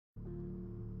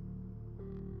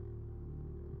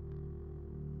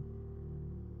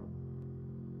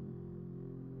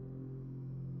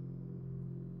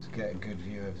get a good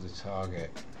view of the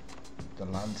target. The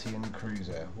Lantian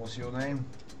cruiser. What's your name?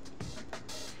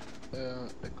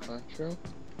 Eclantro.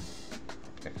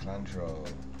 Eclantro.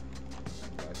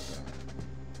 Like that.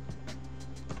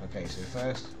 Okay, so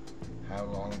first, how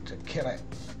long to kill it?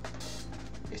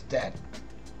 It's dead.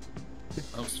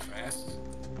 Most fast.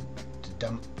 To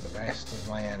dump the rest of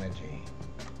my energy.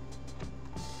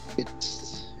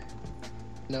 It's...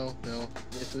 No,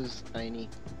 this is tiny.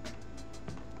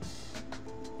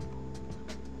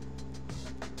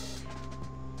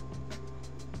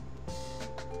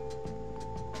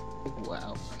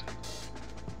 Wow.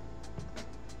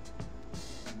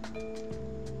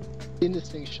 And this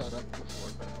thing shut up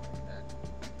before, but like that.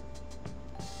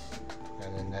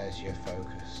 And then there's your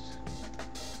focused.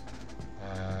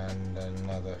 And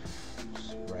another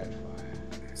spread fire.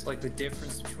 It's like the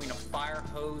difference between a fire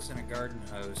hose and a garden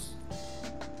hose.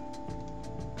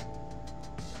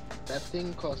 That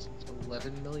thing cost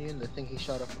 11 million. The thing he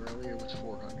shot up earlier was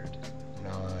 400.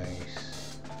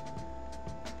 Nice.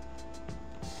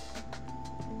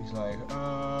 He's like,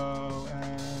 OMG.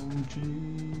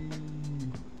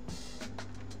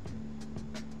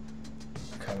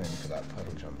 Coming for that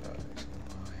puddle jump out.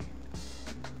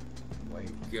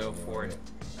 Wait. Go for it.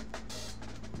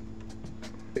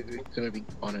 It's gonna be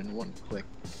on in one click.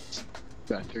 It's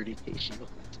got 30k shield.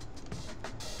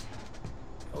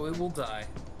 Oh, it will die.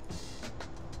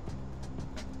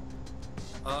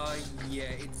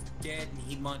 Yeah, it's dead, and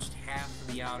he munched half of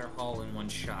the outer hull in one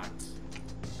shot.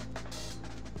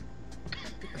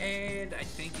 And I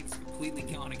think it's completely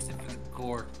gone except for the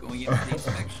core going into the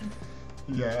inspection.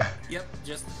 Yeah. Yep,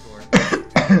 just the core.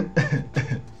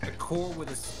 The core with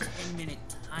a 10-minute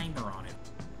timer on it.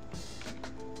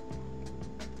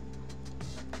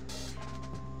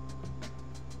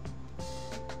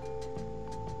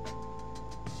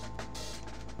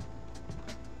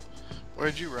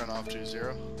 Where'd you run off to,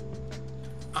 Zero?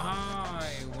 I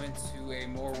went to a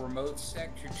more remote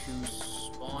sector to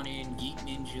spawn in Geek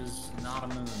Ninja's Not a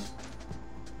Moon.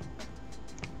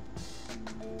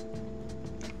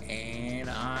 And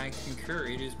I concur,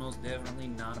 it is most definitely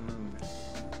not a moon.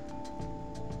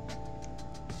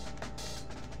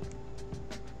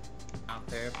 Out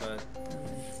there, but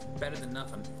better than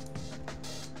nothing.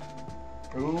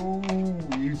 Ooh,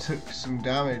 you took some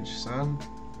damage, son.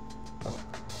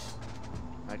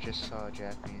 I just saw a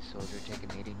Japanese soldier take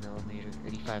an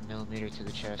 85 millimeter to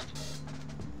the chest.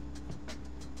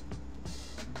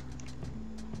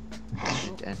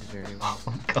 Didn't end very well.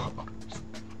 Oh god.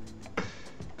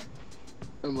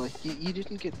 I'm like, you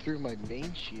didn't get through my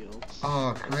main shields.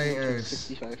 Oh,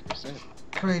 Kratos. 65%.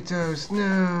 Kratos,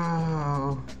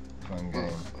 no. Fun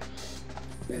game.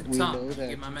 We Tom, know that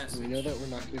get my message. we know that we're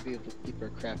not going to be able to keep our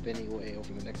crap anyway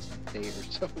over the next day or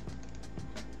so.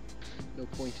 No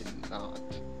point in not.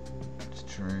 It's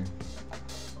true.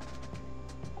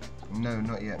 No,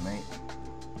 not yet, mate.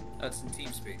 That's in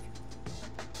TeamSpeak.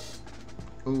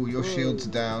 Ooh, your Whoa. shields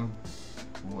are down.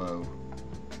 Whoa.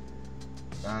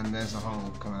 And there's a hole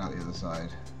coming out the other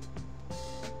side.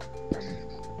 Are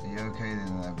you okay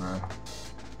there, bro?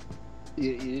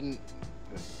 You didn't...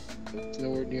 It's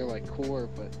nowhere near my core,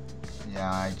 but... Yeah,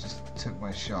 I just took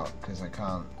my shot because I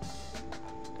can't.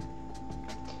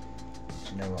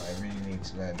 Do you know what? I really need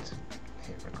to learn to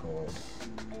hit record.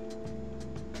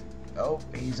 Oh,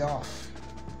 he's off.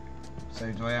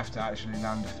 So do I have to actually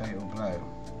land a fatal blow?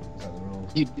 Is that the rule?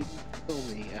 You didn't kill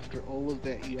me. After all of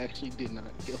that, you actually did not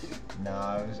kill me. No,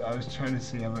 I was trying to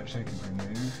see how much I could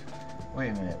remove. Wait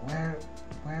a minute,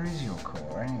 where is your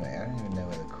core anyway? I don't even know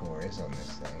where the core is on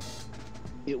this thing.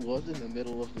 It was in the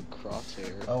middle of the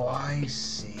crosshair. Oh, I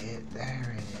see it.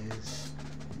 There it is.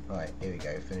 Right, here we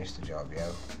go. Finish the job,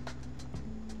 yo.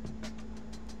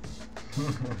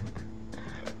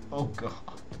 Oh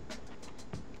god.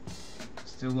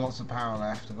 Still lots of power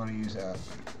left. I've got to use it up.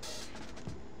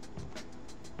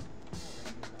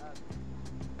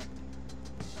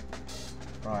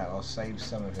 Right, I'll save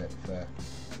some of it for,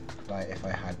 like, if I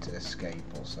had to escape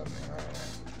or something. I don't know.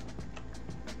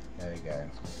 There we go.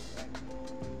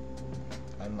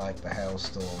 Unlike the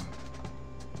Hailstorm,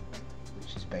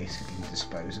 which is basically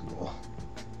disposable.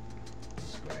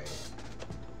 It's great.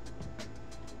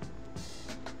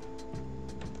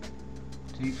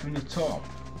 See, from the top,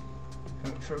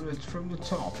 from the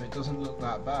top, it doesn't look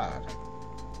that bad.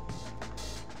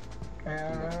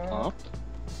 Top?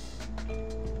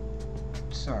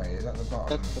 Sorry, is that the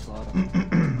bottom? That's the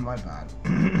bottom. My bad.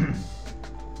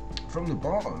 From the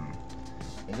bottom,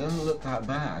 it doesn't look that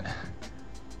bad.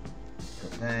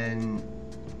 But then,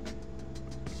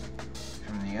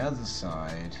 from the other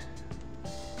side,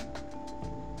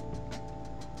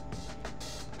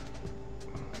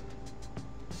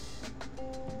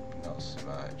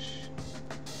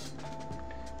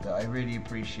 I really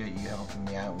appreciate you helping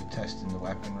me out with testing the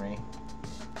weaponry.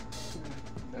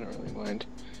 I don't really mind.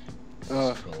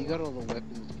 Cool. You got all the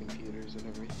weapons, computers, and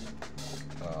everything.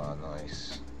 Oh,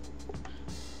 nice.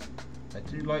 I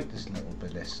do like this little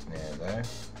ballista near though.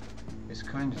 It's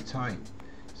kind of tight.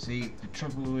 See, the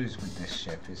trouble is with this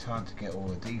ship, it's hard to get all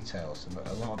the details, and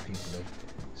a lot of people have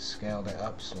scaled it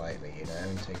up slightly, you know,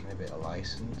 and taken a bit of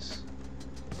license.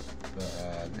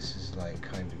 But this is like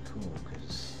kind of cool,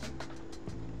 because,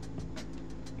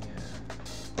 yeah.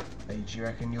 Hey, do you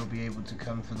reckon you'll be able to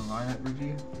come for the lineup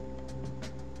review?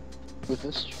 With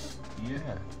this?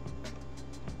 Yeah.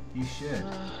 You should.